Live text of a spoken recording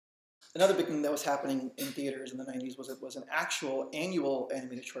Another big thing that was happening in theaters in the 90s was it was an actual annual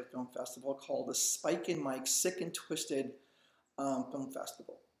animated short film festival called the Spike and Mike Sick and Twisted Film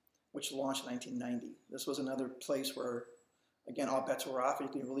Festival, which launched in 1990. This was another place where, again, all bets were off. You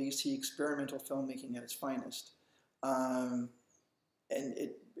could really see experimental filmmaking at its finest. Um, and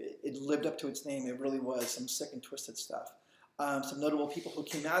it lived up to its name. It really was some sick and twisted stuff. Some notable people who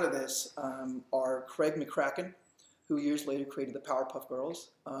came out of this are Craig McCracken, who years later created the Powerpuff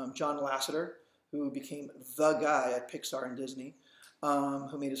Girls, John Lasseter, who became the guy at Pixar and Disney,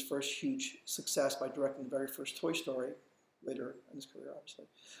 who made his first huge success by directing the very first Toy Story, later in his career, obviously,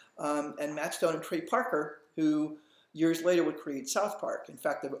 and Matt Stone and Trey Parker, who years later would create South Park. In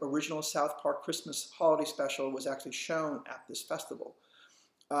fact, the original South Park Christmas holiday special was actually shown at this festival.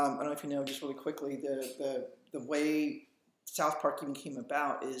 I don't know if you know, just really quickly, the way South Park even came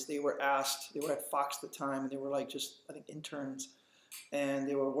about is they were asked, they were at Fox at the time, and they were like just, I think, interns, and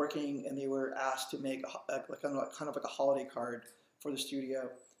they were working, and they were asked to make kind of like a holiday card for the studio,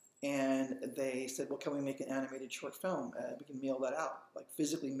 and they said, well, can we make an animated short film? We can mail that out, like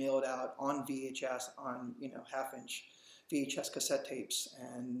physically mail it out on VHS, on, you know, half-inch VHS cassette tapes,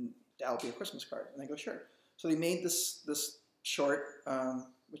 and that'll be a Christmas card. And they go, sure. So they made this short,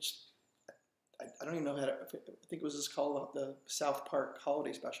 which I don't even know how to, I think it was just called the South Park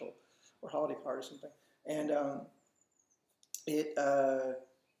Holiday Special, or Holiday Card or something. And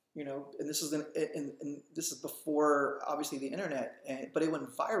you know, and this is this is before obviously the internet, but it went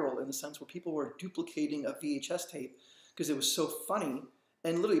viral in the sense where people were duplicating a VHS tape because it was so funny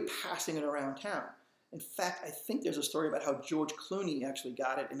and literally passing it around town. In fact, I think there's a story about how George Clooney actually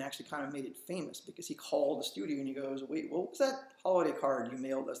got it and actually kind of made it famous because he called the studio and he goes, wait, what was that holiday card you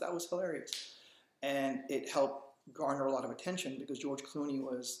mailed us? That was hilarious. And it helped garner a lot of attention because George Clooney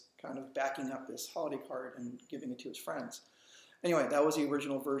was kind of backing up this holiday card and giving it to his friends. Anyway, that was the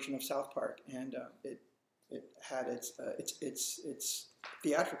original version of South Park, and it had its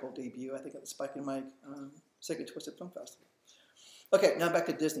theatrical debut, I think, at the Spike and Mike Sick and Twisted Film Festival. Okay, now back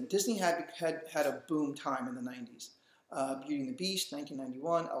to Disney. Disney had a boom time in the 90s. Beauty and the Beast,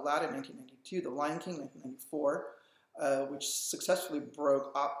 1991, Aladdin, 1992, The Lion King, 1994, which successfully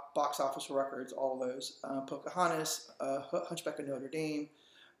broke box office records, all of those. Pocahontas, Hunchback of Notre Dame,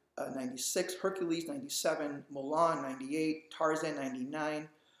 96, Hercules, 97, Mulan, 98, Tarzan, 99.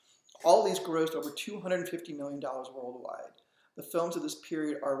 All these grossed over $250 million worldwide. The films of this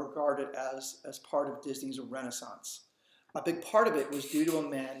period are regarded as part of Disney's renaissance. A big part of it was due to a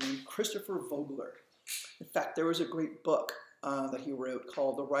man named Christopher Vogler. In fact, there was a great book that he wrote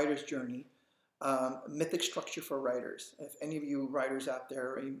called The Writer's Journey, Mythic Structure for Writers. If any of you writers out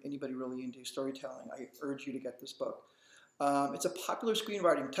there, or anybody really into storytelling, I urge you to get this book. It's a popular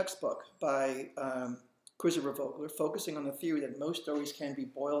screenwriting textbook by Christopher Vogler, focusing on the theory that most stories can be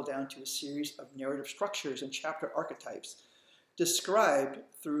boiled down to a series of narrative structures and chapter archetypes, described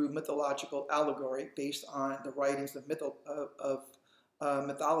through mythological allegory based on the writings of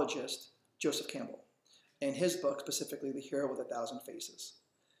mythologist Joseph Campbell, and his book, specifically The Hero with a Thousand Faces.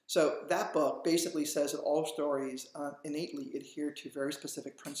 So that book basically says that all stories innately adhere to very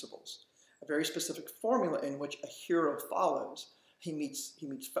specific principles, a very specific formula in which a hero follows. He meets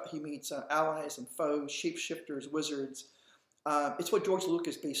allies and foes, shapeshifters, wizards. It's what George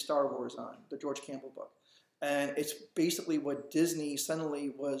Lucas based Star Wars on, the George Campbell book. And it's basically what Disney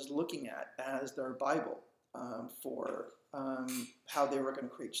suddenly was looking at as their Bible for how they were going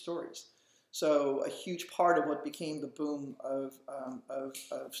to create stories. So a huge part of what became the boom of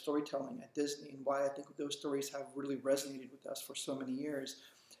storytelling at Disney, and why I think those stories have really resonated with us for so many years,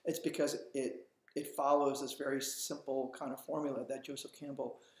 it's because it follows this very simple kind of formula that Joseph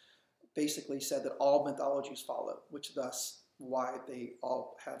Campbell basically said that all mythologies follow, which thus why they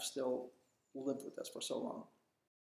all have still lived with us for so long.